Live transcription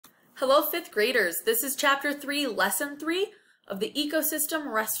Hello, fifth graders. This is Chapter 3, Lesson 3 of the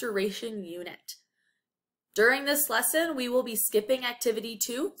Ecosystem Restoration Unit. During this lesson, we will be skipping Activity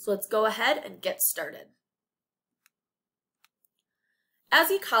 2, so let's go ahead and get started.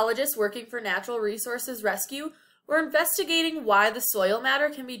 As ecologists working for Natural Resources Rescue, we're investigating why the soil matter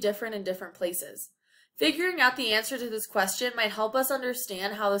can be different in different places. Figuring out the answer to this question might help us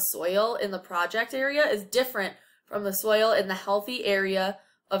understand how the soil in the project area is different from the soil in the healthy area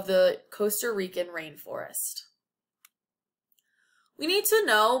of the Costa Rican rainforest. We need to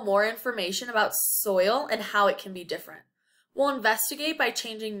know more information about soil and how it can be different. We'll investigate by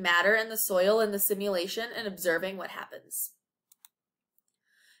changing matter in the soil in the simulation and observing what happens.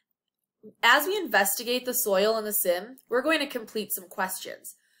 As we investigate the soil in the sim, we're going to complete some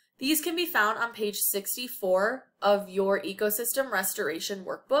questions. These can be found on page 64 of your Ecosystem Restoration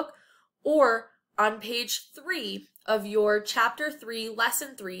Workbook or on page 3 of your Chapter 3,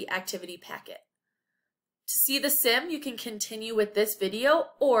 Lesson 3 activity packet. To see the sim, you can continue with this video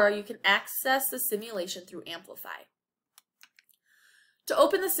or you can access the simulation through Amplify. To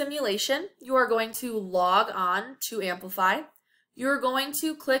open the simulation, you are going to log on to Amplify. You're going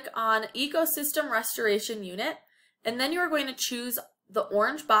to click on Ecosystem Restoration Unit, and then you're going to choose the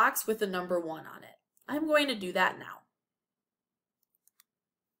orange box with the number 1 on it. I'm going to do that now.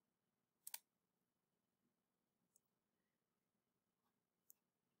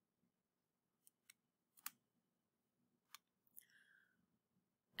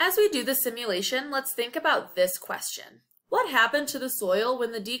 As we do the simulation, let's think about this question. What happened to the soil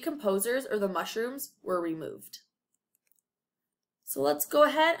when the decomposers or the mushrooms were removed? So let's go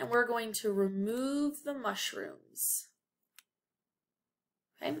ahead and we're going to remove the mushrooms.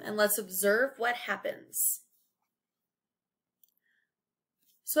 Okay, and let's observe what happens.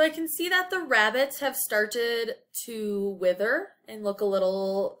 So I can see that the rabbits have started to wither and look a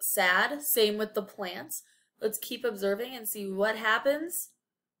little sad. Same with the plants. Let's keep observing and see what happens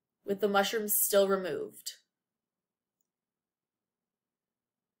with the mushrooms still removed.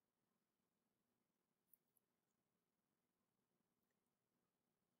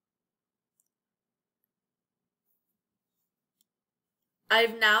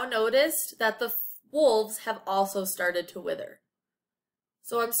 I've now noticed that the wolves have also started to wither.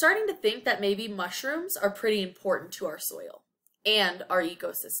 So I'm starting to think that maybe mushrooms are pretty important to our soil and our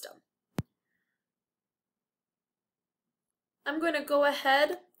ecosystem. I'm going to go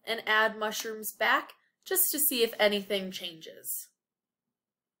ahead and add mushrooms back just to see if anything changes.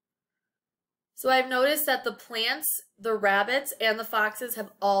 So I've noticed that the plants, the rabbits, and the foxes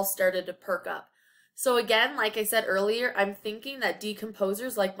have all started to perk up. So again, like I said earlier, I'm thinking that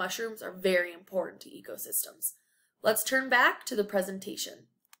decomposers like mushrooms are very important to ecosystems. Let's turn back to the presentation.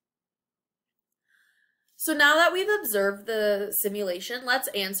 So now that we've observed the simulation, let's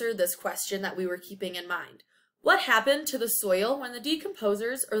answer this question that we were keeping in mind. What happened to the soil when the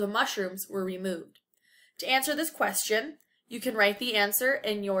decomposers or the mushrooms were removed? To answer this question, you can write the answer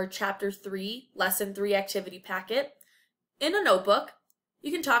in your Chapter 3, Lesson 3 activity packet in a notebook.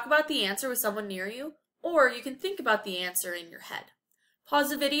 You can talk about the answer with someone near you, or you can think about the answer in your head.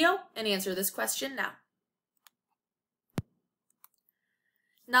 Pause the video and answer this question now.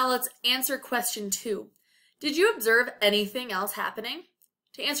 Now let's answer question 2. Did you observe anything else happening?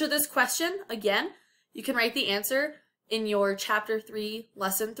 To answer this question, again, you can write the answer in your Chapter 3,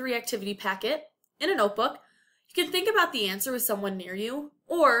 Lesson 3 activity packet in a notebook. You can think about the answer with someone near you,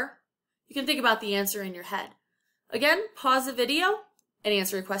 or you can think about the answer in your head. Again, pause the video and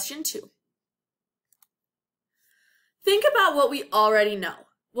answer question 2. Think about what we already know,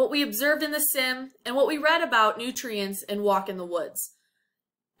 what we observed in the sim, and what we read about nutrients in Walk in the Woods.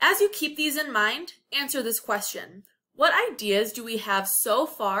 As you keep these in mind, answer this question. What ideas do we have so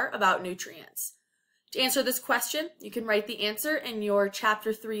far about nutrients? To answer this question, you can write the answer in your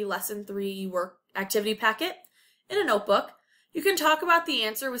Chapter 3, Lesson 3 work activity packet in a notebook. You can talk about the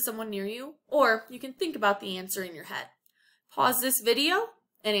answer with someone near you, or you can think about the answer in your head. Pause this video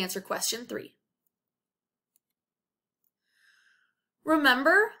and answer question 3.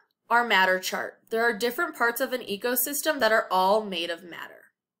 Remember our matter chart. There are different parts of an ecosystem that are all made of matter.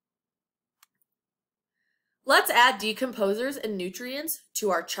 Let's add decomposers and nutrients to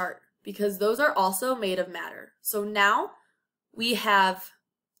our chart because those are also made of matter. So now we have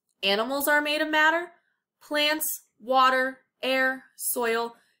animals are made of matter, plants, water, air,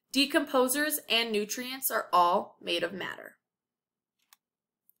 soil, decomposers, and nutrients are all made of matter.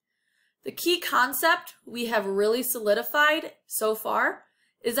 The key concept we have really solidified so far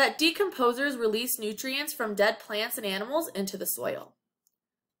is that decomposers release nutrients from dead plants and animals into the soil.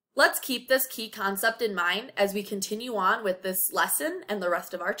 Let's keep this key concept in mind as we continue on with this lesson and the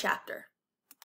rest of our chapter.